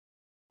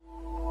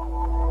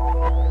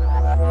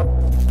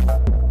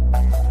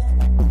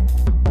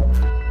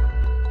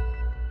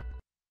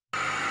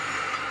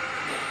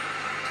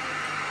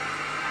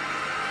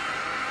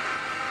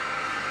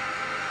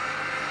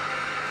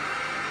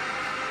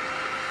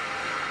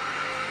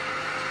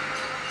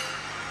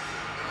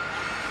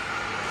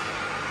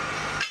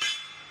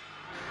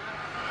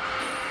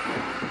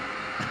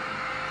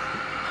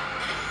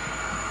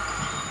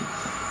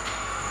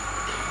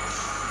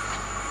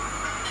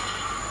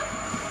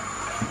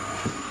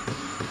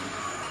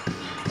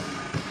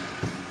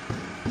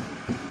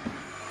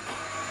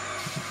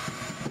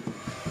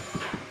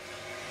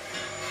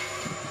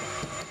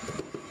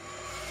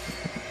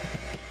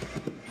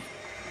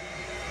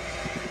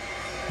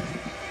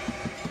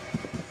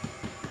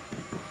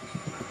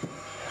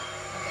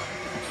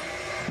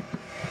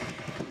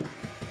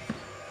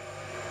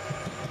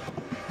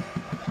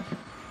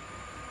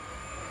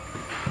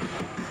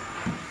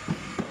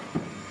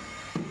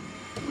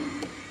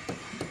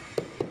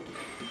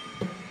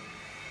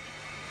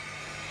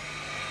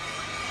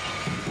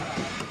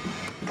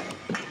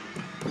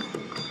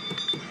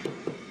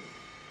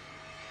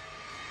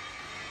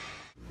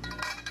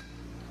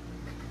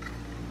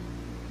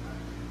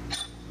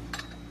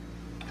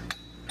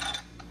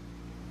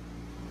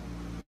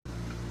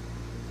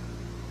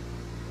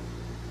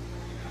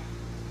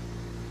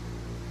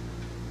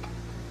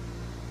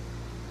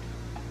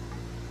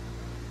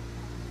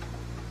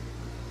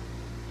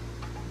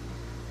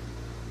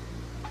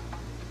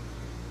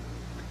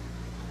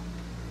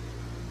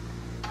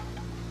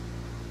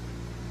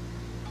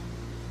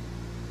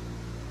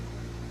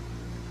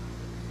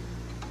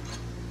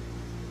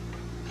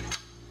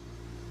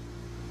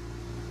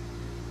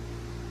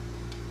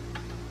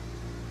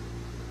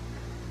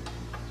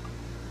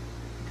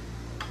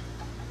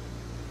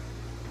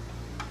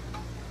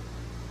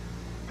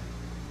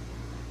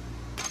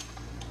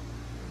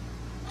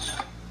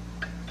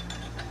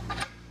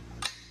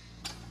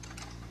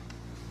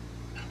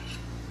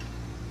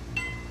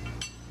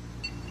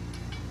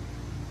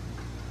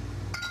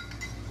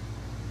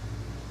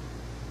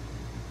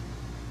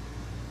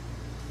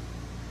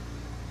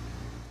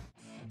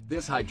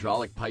This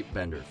hydraulic pipe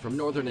bender from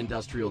Northern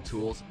Industrial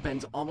Tools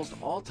bends almost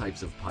all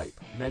types of pipe,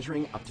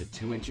 measuring up to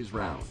 2 inches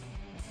round.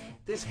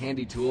 This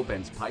handy tool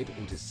bends pipe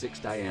into 6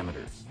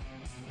 diameters: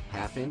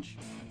 1/2 inch,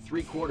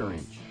 3/4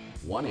 inch,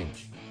 1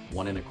 inch,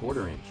 1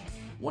 1/4 inch,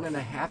 1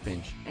 1/2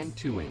 inch, and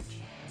 2 inch.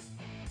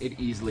 It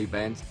easily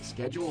bends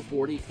Schedule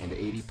 40 and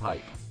 80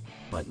 pipe,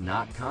 but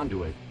not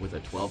conduit with a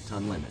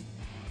 12-ton limit.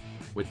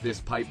 With this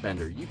pipe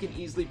bender, you can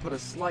easily put a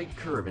slight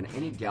curve in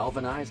any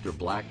galvanized or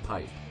black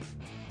pipe.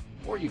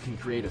 Or you can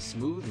create a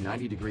smooth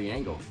 90-degree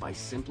angle by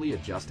simply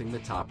adjusting the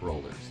top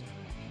rollers.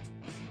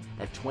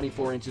 At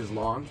 24 inches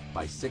long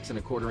by 6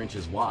 1/4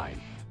 inches wide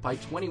by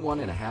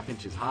 21 1/2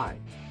 inches high,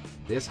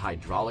 this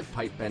hydraulic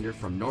pipe bender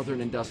from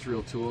Northern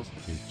Industrial Tools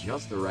is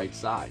just the right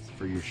size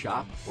for your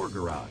shop or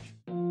garage.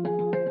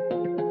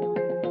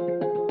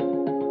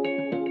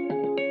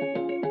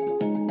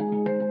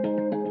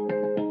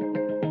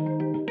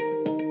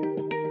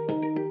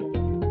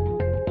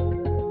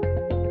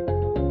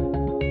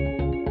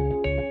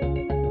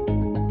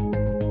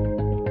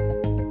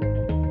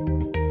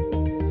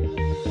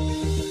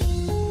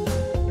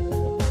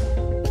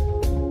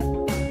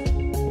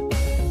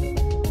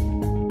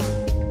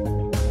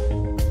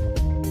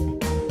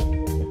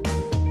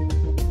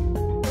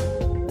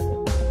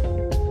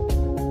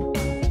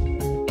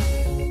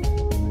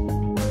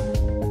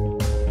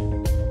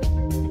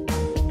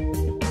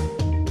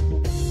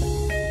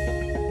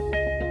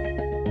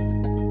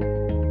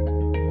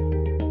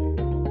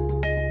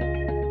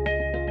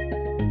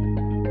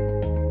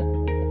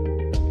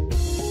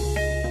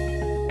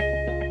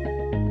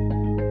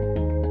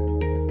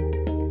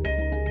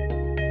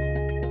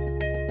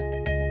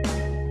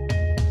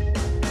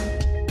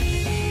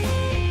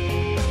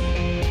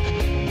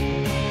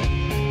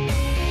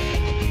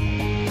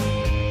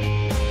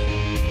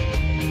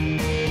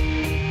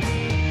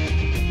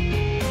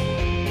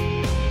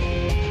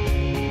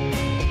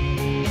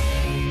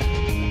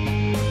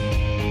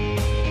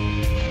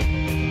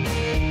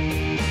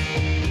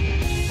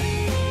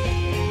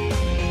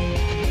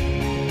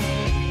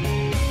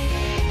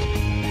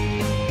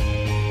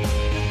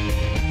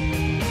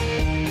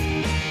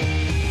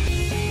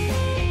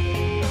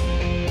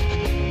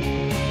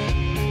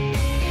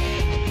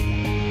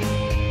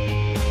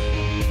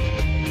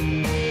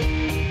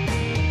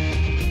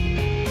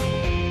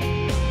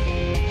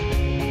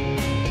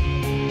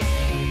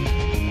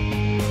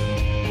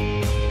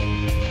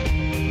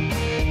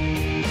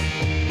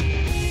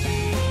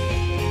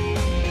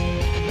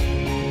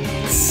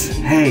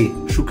 Hej,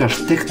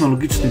 szukasz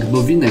technologicznych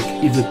nowinek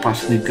i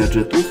wypaśnych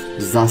gadżetów?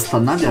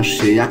 Zastanawiasz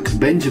się, jak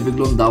będzie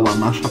wyglądała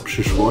nasza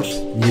przyszłość?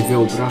 Nie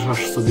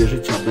wyobrażasz sobie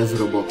życia bez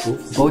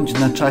robotów? Bądź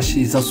na czasie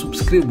i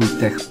zasubskrybuj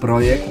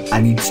Techprojekt, a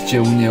nic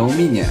Cię nie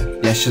ominie.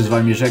 Ja się z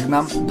Wami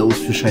żegnam, do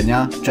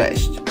usłyszenia,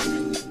 cześć!